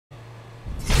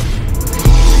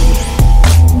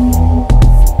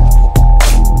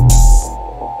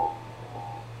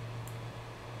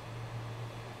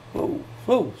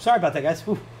Whoa, sorry about that, guys.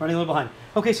 Whew, running a little behind.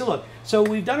 Okay, so look, so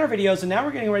we've done our videos, and now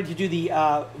we're getting ready to do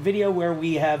the video where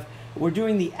we're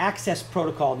doing the access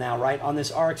protocol now, right, on this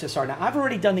RXSR. Now, I've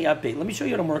already done the update. Let me show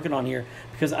you what I'm working on here,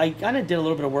 because I kind of did a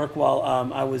little bit of work while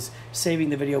I was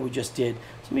saving the video we just did. So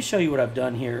let me show you what I've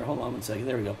done here. Hold on one second.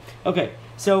 There we go. Okay,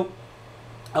 so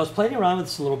I was playing around with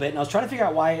this a little bit, and I was trying to figure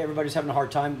out why everybody's having a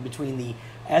hard time between the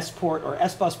SPort or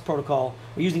SBus protocol.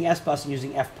 We're using SBus and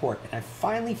using FPort, and I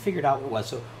finally figured out what it was.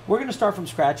 So we're going to start from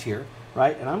scratch here,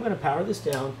 right? And I'm going to power this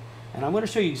down, and I'm going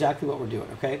to show you exactly what we're doing,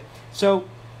 okay? So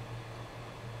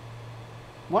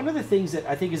one of the things that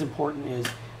I think is important is,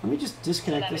 let me just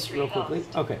disconnect this real quickly.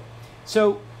 Okay,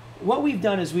 so what we've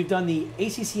done is we've done the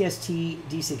ACCST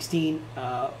D16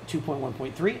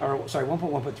 2.1.3, or sorry,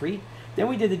 1.1.3. Then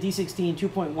we did the D16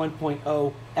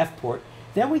 2.1.0 FPort.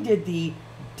 Then we did the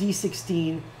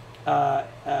D16, the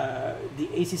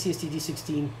ACCST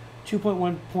D16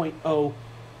 2.1.0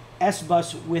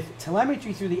 SBus with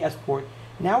telemetry through the SPort.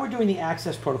 Now we're doing the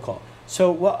access protocol.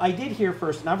 So what I did here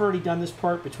first, and I've already done this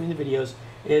part between the videos,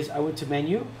 is I went to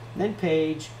menu, then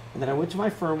page, and then I went to my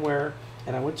firmware,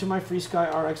 and I went to my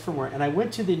FrSky RX firmware, and I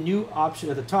went to the new option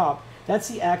at the top. That's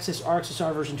the Access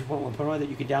RXSR version 2.1.0 that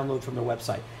you can download from their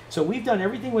website. So we've done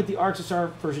everything with the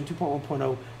RXSR version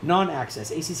 2.1.0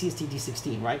 non-access, ACCST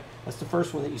D16, right? That's the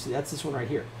first one that you see. That's this one right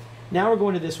here. Now we're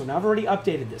going to this one. Now I've already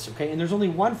updated this, okay? And there's only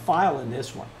one file in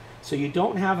this one. So you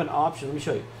don't have an option. Let me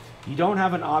show you. You don't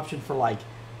have an option for like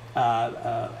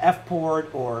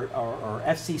FPort or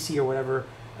FCC or whatever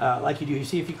like you do. You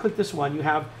see, if you click this one, you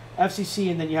have FCC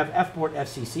and then you have FPort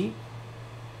FCC.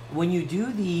 When you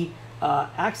do the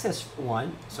access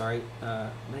one, sorry,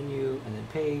 menu and then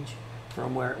page,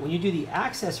 firmware. When you do the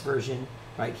access version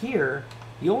right here,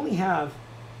 you only have,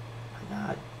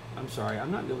 I'm sorry,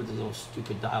 I'm not good with this little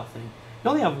stupid dial thing. You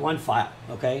only have one file,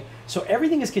 okay? So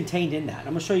everything is contained in that. I'm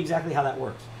gonna show you exactly how that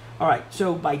works. All right,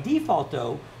 so by default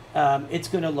though, it's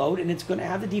gonna load and it's gonna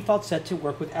have the default set to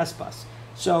work with SBus.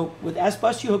 So with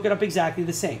SBus, you hook it up exactly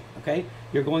the same, okay?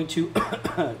 You're going to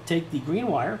take the green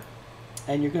wire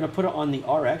and you're gonna put it on the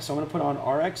RX. So I'm gonna put on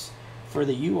RX for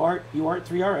the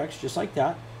UART3RX, just like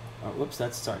that. Oh, whoops,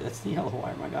 that's the yellow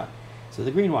wire, my God. So the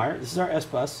green wire, this is our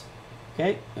SBus.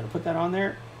 Okay, I'm gonna put that on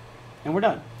there, and we're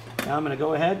done. Now I'm gonna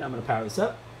go ahead, and I'm gonna power this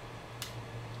up.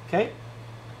 Okay,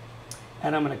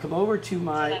 and I'm gonna come over to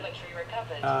my,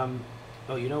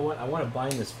 oh, you know what? I wanna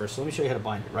bind this first, so let me show you how to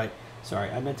bind it, right?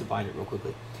 Sorry, I meant to bind it real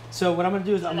quickly. So what I'm gonna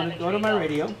do is I'm gonna go to my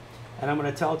radio, and I'm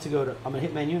gonna tell it to go to, I'm gonna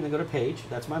hit menu and then go to page,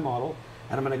 that's my model,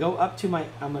 and I'm gonna go up to my,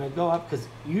 because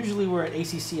usually we're at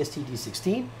ACCST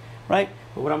D16, right?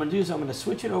 But what I'm gonna do is I'm gonna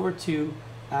switch it over to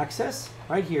access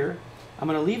right here. I'm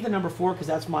gonna leave the number 4 because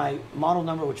that's my model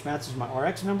number, which matches my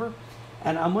RX number.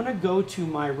 And I'm gonna go to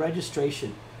my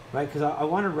registration, right? Because I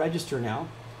wanna register now.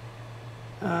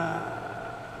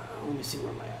 Let me see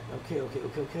where am I at?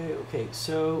 Okay.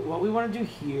 So what we wanna do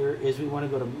here is we wanna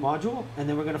go to module, and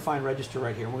then we're gonna find register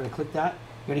right here. We're gonna click that.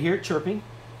 You're gonna hear it chirping.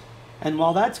 And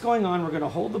while that's going on, we're gonna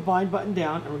hold the bind button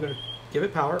down, and we're gonna give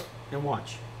it power and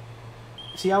watch.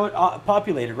 See how it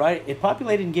populated, right? It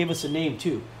populated and gave us a name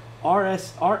too,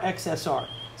 RXSR.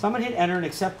 So I'm gonna hit enter and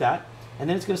accept that, and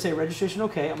then it's gonna say registration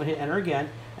okay. I'm gonna hit enter again,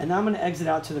 and now I'm gonna exit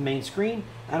out to the main screen,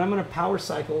 and I'm gonna power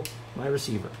cycle my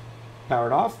receiver. Power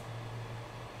it off.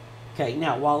 Okay,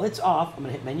 now while it's off, I'm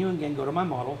gonna hit menu again, go to my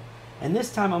model, and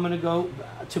this time I'm gonna go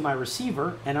to my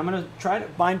receiver, and I'm gonna try to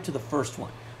bind to the first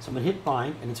one. So I'm gonna hit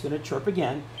bind, and it's gonna chirp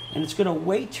again, and it's gonna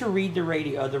wait to read the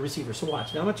radio, the receiver. So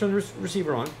watch. Now I'm gonna turn the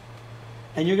receiver on.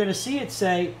 And you're going to see it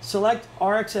say, select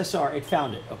RXSR. It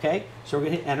found it, okay? So we're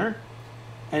going to hit enter.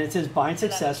 And it says bind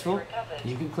successful.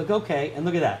 You can click OK. And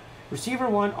look at that. Receiver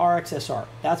 1 RXSR.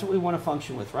 That's what we want to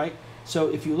function with, right? So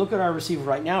if you look at our receiver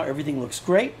right now, everything looks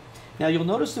great. Now you'll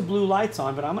notice the blue lights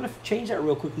on, but I'm going to change that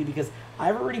real quickly because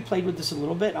I've already played with this a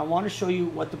little bit. I want to show you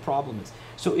what the problem is.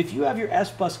 So if you have your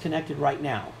SBus connected right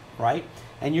now, right?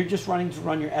 And you're just running to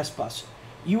run your SBus,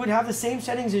 you would have the same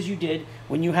settings as you did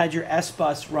when you had your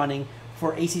SBus running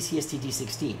for ACCST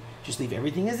D16. Just leave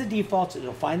everything as the default, so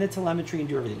it'll find the telemetry and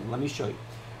do everything. And let me show you.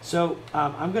 So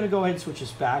I'm gonna go ahead and switch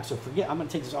this back. So forget, I'm gonna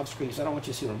take this off screen because I don't want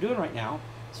you to see what I'm doing right now.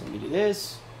 So let me do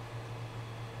this.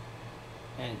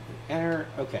 And enter,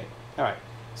 okay. All right,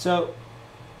 so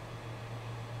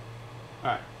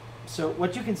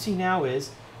what you can see now is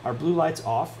our blue light's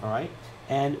off, all right?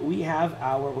 And we have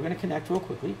our, we're gonna connect real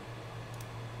quickly.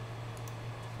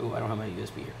 Oh, I don't have my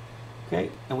USB here. Okay,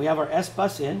 and we have our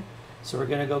SBus in. So we're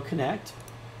going to go connect,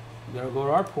 we're going to go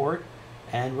to our port,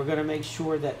 and we're going to make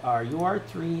sure that our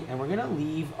UART3, and we're going to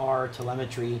leave our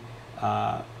telemetry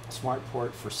smart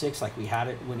port for 6 like we had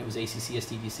it when it was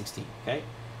ACCST D16, okay?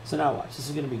 So now watch, this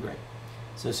is going to be great.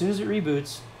 So as soon as it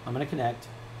reboots, I'm going to connect.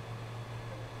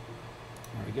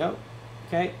 There we go.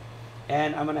 Okay.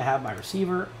 And I'm going to have my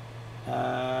receiver.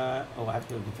 I have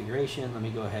to go to configuration. Let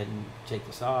me go ahead and take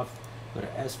this off. Go to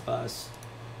SBus.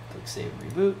 Click Save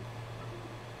and Reboot.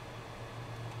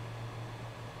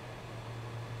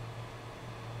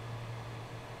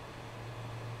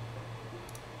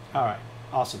 All right.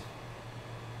 Awesome.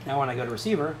 Now when I go to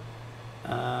receiver,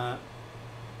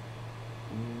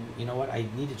 you know what? I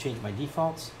need to change my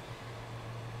defaults.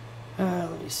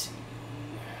 Let me see.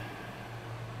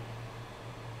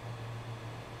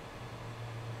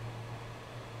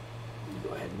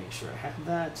 Go ahead and make sure I have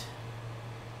that.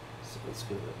 So let's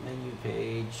go to the menu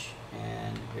page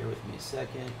and bear with me a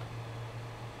second.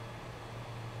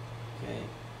 Okay.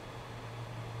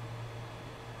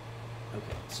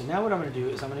 Okay, so now what I'm going to do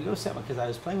is I'm going to go set my, because I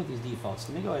was playing with these defaults.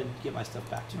 Let me go ahead and get my stuff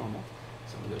back to normal.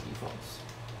 So I'm going to go defaults.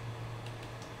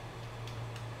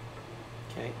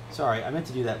 Okay, sorry, I meant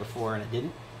to do that before and it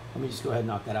didn't. Let me just go ahead and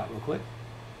knock that out real quick.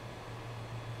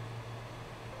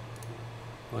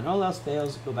 When all else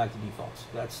fails, go back to defaults.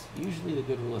 That's usually the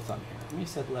good rule of thumb here. Let me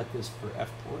select this for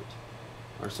FPort,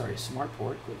 or sorry, Smart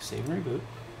Port. Click Save and Reboot.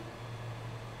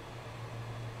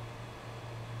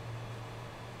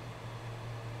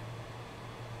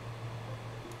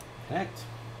 Connect.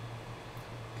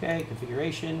 Okay,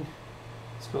 configuration.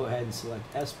 Let's go ahead and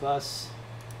select SBus.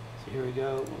 So here we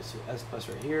go. We'll see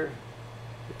SBus right here.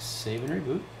 Click Save and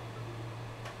Reboot.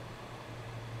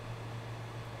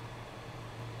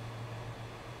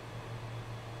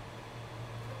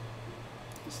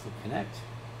 Click Connect.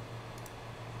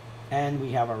 And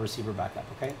we have our receiver back up,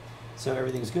 okay? So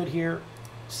everything's good here.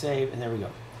 Save, and there we go.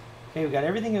 Okay, we've got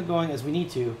everything going as we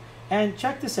need to. And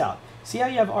check this out. See how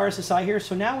you have RSSI here?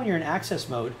 So now when you're in access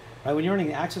mode, right, when you're running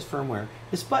the access firmware,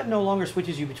 this button no longer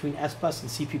switches you between SBus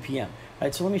and CPPM,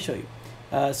 right? So let me show you.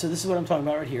 So this is what I'm talking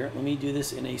about right here. Let me do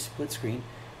this in a split screen.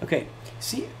 Okay,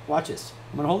 see, watch this.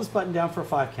 I'm gonna hold this button down for a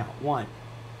 5 count. 1,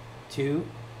 2,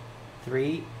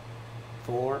 3,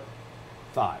 4,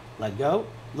 5. Let go.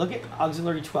 Look at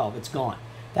auxiliary 12. It's gone.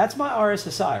 That's my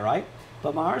RSSI, right?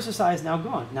 But my RSSI is now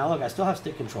gone. Now look, I still have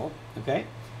stick control, okay?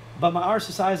 But my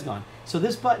RSSI is gone. So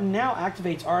this button now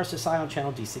activates RSSI on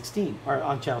channel D16, or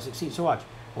on channel 16. So watch.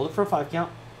 Hold it for a 5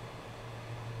 count.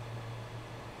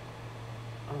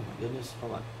 Oh my goodness.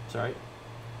 Hold on. Sorry.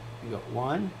 You go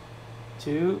 1,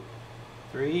 2,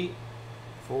 3,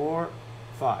 4,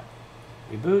 5.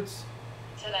 Reboots.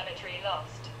 Telemetry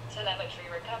lost. Telemetry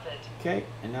recovered. Okay,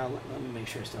 and now let me make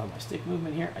sure I still have my stick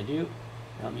movement here. I do.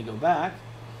 Now let me go back.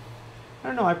 I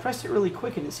don't know, I pressed it really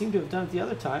quick and it seemed to have done it the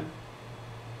other time.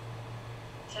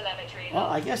 Telemetry well,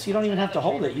 lost. I guess you don't even have to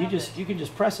hold it. You can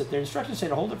just press it. The instructions say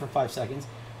to hold it for 5 seconds.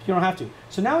 You don't have to.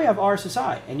 So now we have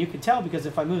RSSI, and you can tell because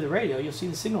if I move the radio, you'll see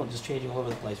the signal just changing all over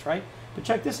the place, right? But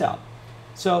check this out.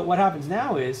 So what happens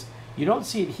now is you don't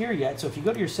see it here yet. So if you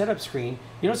go to your setup screen,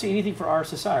 you don't see anything for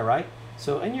RSSI, right?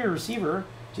 So in your receiver,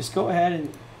 just go ahead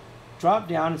and drop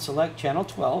down and select channel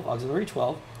 12, auxiliary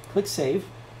 12, click save.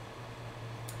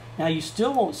 Now you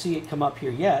still won't see it come up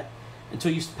here yet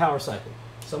until you power cycle.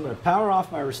 So I'm going to power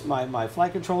off my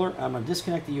flight controller. I'm going to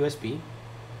disconnect the USB.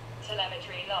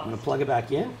 Telemetry lost. I'm going to plug it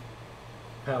back in.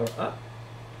 Power up.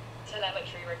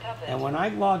 Telemetry recovered. And when I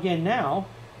log in now,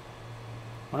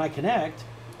 when I connect,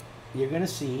 you're going to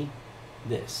see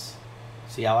this.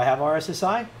 See how I have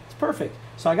RSSI? It's perfect.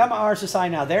 So I got my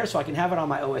RSSI now there, so I can have it on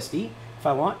my OSD if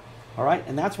I want. All right,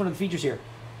 and that's one of the features here.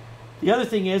 The other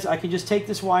thing is I can just take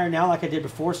this wire now, like I did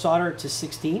before, solder it to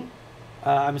 16.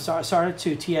 I'm sorry, solder it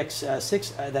to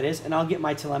TX6, that is, and I'll get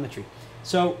my telemetry.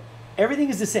 So everything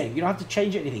is the same. You don't have to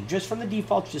change anything. Just from the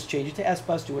defaults, just change it to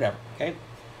SBus, do whatever, okay?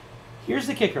 Here's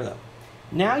the kicker, though.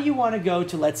 Now you want to go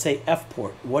to, let's say,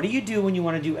 FPort. What do you do when you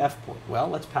want to do FPort? Well,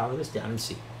 let's power this down and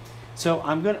see. So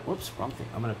I'm going to, whoops, wrong thing.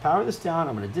 I'm going to power this down.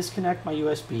 I'm going to disconnect my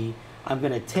USB. I'm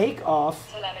going to take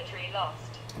off telemetry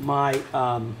lost. My,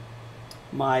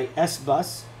 my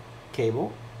SBus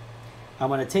cable. I'm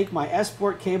going to take my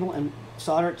SPort cable and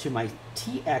solder it to my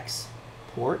TX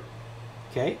port.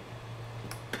 Okay.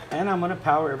 And I'm going to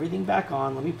power everything back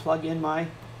on. Let me plug in my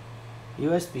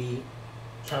USB.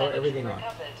 Power everything on.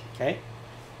 Okay.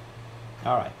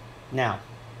 All right. Now,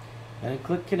 I'm going to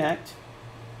click connect.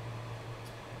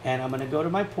 And I'm going to go to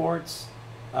my ports.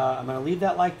 I'm going to leave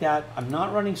that like that. I'm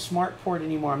not running smart port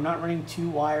anymore. I'm not running 2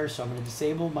 wires, so I'm going to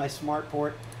disable my smart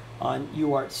port on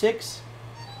UART 6.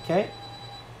 Okay.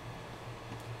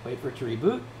 Wait for it to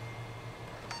reboot.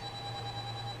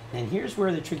 And here's where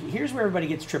here's where everybody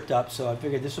gets tripped up, so I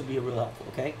figured this would be real helpful,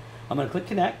 okay? I'm going to click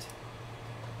connect.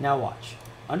 Now watch.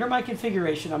 Under my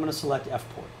configuration, I'm going to select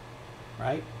FPort,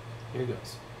 right? Here it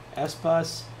goes.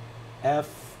 SBus,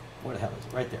 what the hell is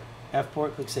it? Right there.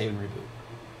 FPort, click save and reboot.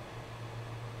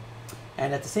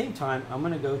 And at the same time, I'm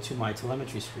going to go to my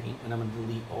telemetry screen and I'm going to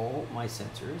delete all my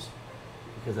sensors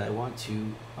because I want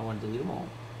to delete them all.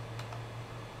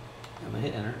 I'm going to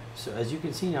hit enter. So as you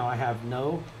can see now, I have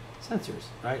no sensors,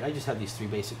 right? I just have these three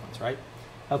basic ones, right?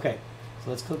 Okay,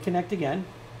 so let's click connect again.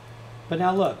 But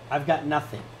now look, I've got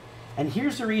nothing. And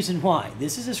here's the reason why.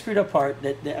 This is a screwed up part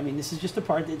I mean, this is just a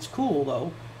part that's cool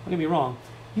though. Don't get me wrong.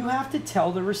 You have to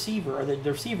tell the receiver, or the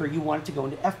receiver, you want it to go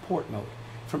into FPort mode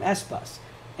from SBus.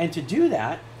 And to do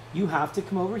that, you have to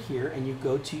come over here and you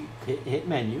go to hit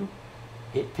menu,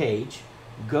 hit page,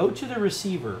 go to the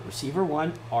receiver, receiver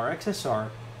 1, RXSR,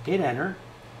 hit enter,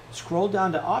 scroll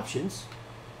down to options,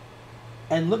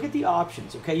 and look at the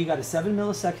options. Okay, you got a 7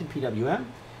 millisecond PWM,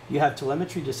 you have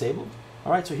telemetry disabled.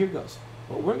 All right, so here goes.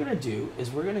 What we're gonna do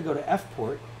is we're gonna go to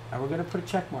FPort and we're gonna put a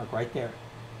check mark right there,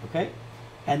 okay?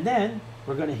 And then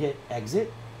we're gonna hit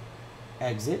exit,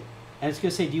 exit, and it's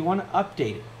gonna say, do you wanna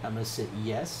update it? I'm gonna say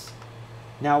yes.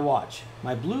 Now watch,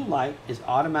 my blue light is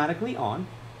automatically on,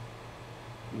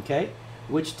 okay?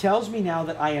 Which tells me now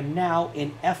that I am now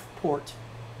in FPort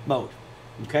mode,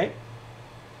 okay?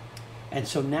 And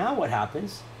so now what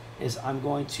happens is I'm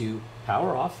going to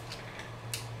power off.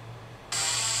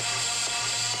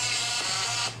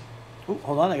 Oh,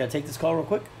 hold on, I gotta take this call real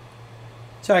quick.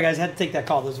 Sorry guys, I had to take that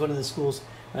call. This is one of the schools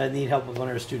need help with one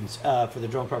of our students for the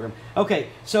drone program. Okay,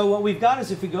 so what we've got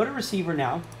is if we go to receiver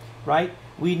now, right,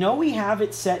 we know we have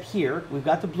it set here. We've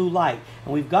got the blue light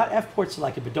and we've got FPort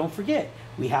selected, but don't forget,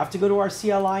 we have to go to our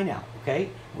CLI now, okay?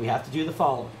 We have to do the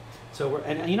following. So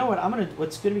and you know what,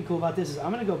 what's gonna be cool about this is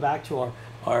I'm gonna go back to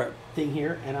our thing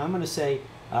here and I'm gonna say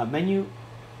menu,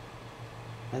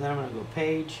 and then I'm gonna go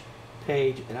page,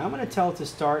 and I'm gonna tell it to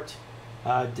start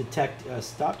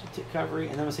stop discovery,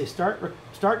 and then I'm gonna say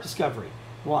start discovery.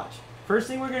 Watch. First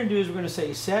thing we're gonna do is we're gonna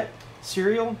say set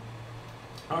serial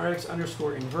RX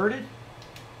underscore inverted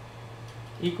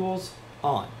equals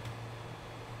on.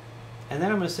 And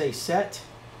then I'm gonna say set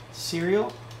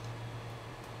serial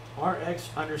RX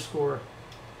underscore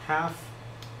half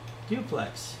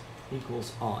duplex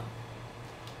equals on.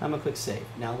 I'm gonna click save.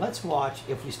 Now let's watch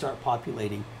if we start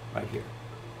populating right here.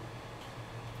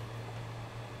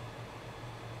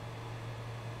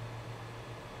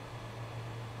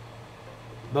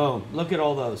 Boom, look at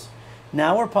all those.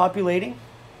 Now we're populating,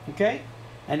 okay?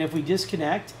 And if we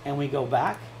disconnect and we go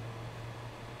back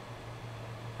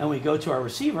and we go to our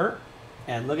receiver,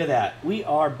 and look at that, we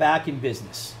are back in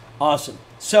business. Awesome.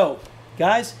 So,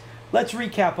 guys, let's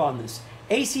recap on this.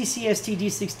 ACCST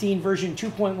D16 version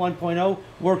 2.1.0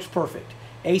 works perfect.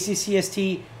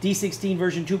 ACCST D16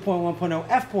 version 2.1.0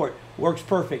 FPort works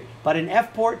perfect. But in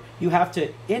FPort, you have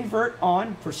to invert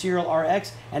on for serial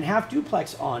RX and half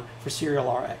duplex on for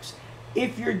serial RX.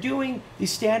 If you're doing the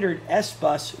standard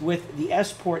SBus with the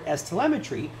SPort as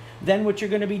telemetry, then what you're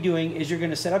going to be doing is you're going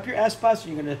to set up your SBus,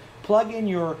 you're going to plug in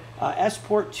your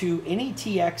SPort to any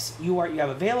TX you have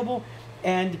available,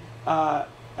 and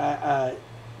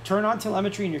turn on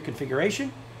telemetry in your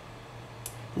configuration.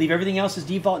 Leave everything else as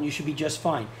default and you should be just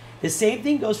fine. The same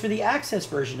thing goes for the Access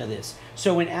version of this.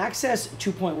 So in Access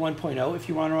 2.1.0, if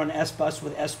you want to run SBus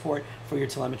with SPort for your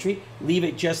telemetry, leave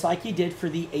it just like you did for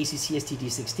the ACCST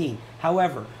D16.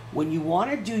 However, when you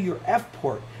want to do your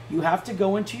FPort, you have to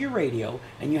go into your radio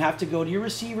and you have to go to your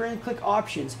receiver and click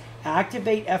Options,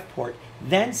 activate FPort,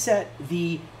 then set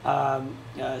the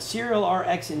serial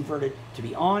RX inverted to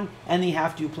be on and the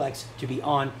half duplex to be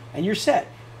on, and you're set.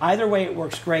 Either way, it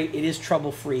works great. It is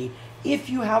trouble-free.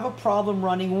 If you have a problem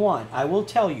running one, I will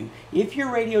tell you, if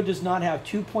your radio does not have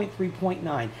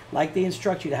 2.3.9, like they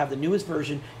instruct you to have the newest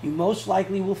version, you most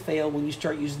likely will fail when you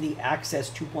start using the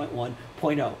Access 2.1.0.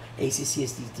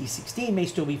 ACCST D16 may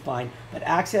still be fine, but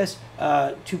Access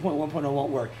 2.1.0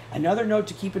 won't work. Another note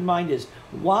to keep in mind is,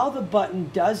 while the button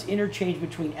does interchange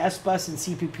between SBus and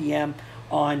CPPM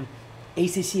on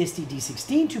ACCST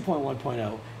D16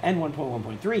 2.1.0 and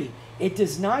 1.1.3, it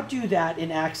does not do that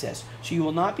in Access. So you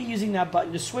will not be using that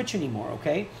button to switch anymore,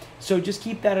 okay? So just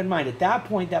keep that in mind. At that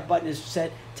point, that button is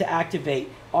set to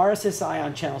activate RSSI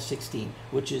on channel 16,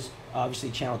 which is obviously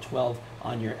channel 12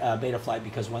 on your beta flight,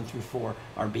 because 1 through 4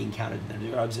 are being counted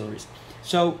in their auxiliaries.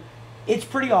 So it's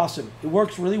pretty awesome. It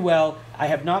works really well. I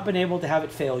have not been able to have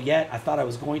it fail yet. I thought I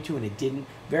was going to and it didn't.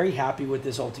 Very happy with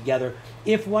this altogether.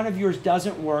 If one of yours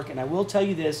doesn't work, and I will tell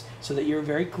you this so that you're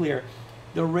very clear,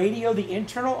 the radio, the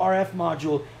internal RF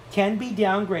module, can be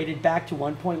downgraded back to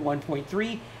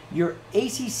 1.1.3. Your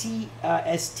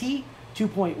ACCST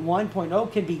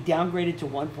 2.1.0 can be downgraded to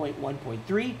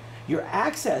 1.1.3. Your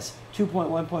Access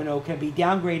 2.1.0 can be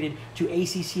downgraded to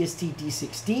ACCST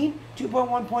D16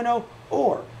 2.1.0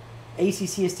 or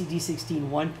ACCST D16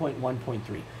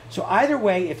 1.1.3. So either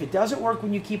way, if it doesn't work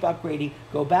when you keep upgrading,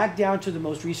 go back down to the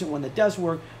most recent one that does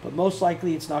work, but most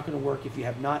likely it's not going to work if you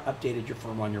have not updated your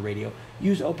firmware on your radio.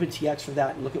 Use OpenTX for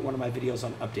that and look at one of my videos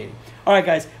on updating. All right,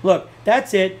 guys, look,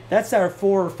 that's it. That's our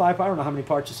 4 or 5, I don't know how many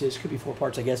parts this is. Could be 4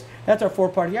 parts, I guess. That's our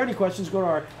 4-part. If you have any questions, go to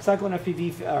our Cyclone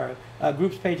FPV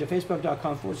groups page at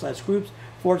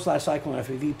facebook.com/groups/Cyclone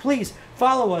FPV. Please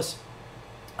follow us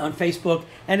on Facebook,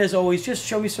 and as always, just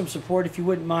show me some support if you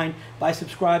wouldn't mind by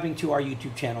subscribing to our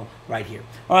YouTube channel right here.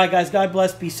 All right, guys, God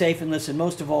bless, be safe, and listen,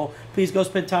 most of all, please go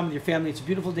spend time with your family. It's a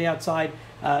beautiful day outside.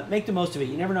 Make the most of it.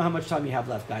 You never know how much time you have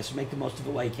left, guys, so make the most of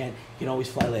it while you can. You can always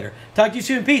fly later. Talk to you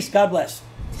soon. Peace. God bless.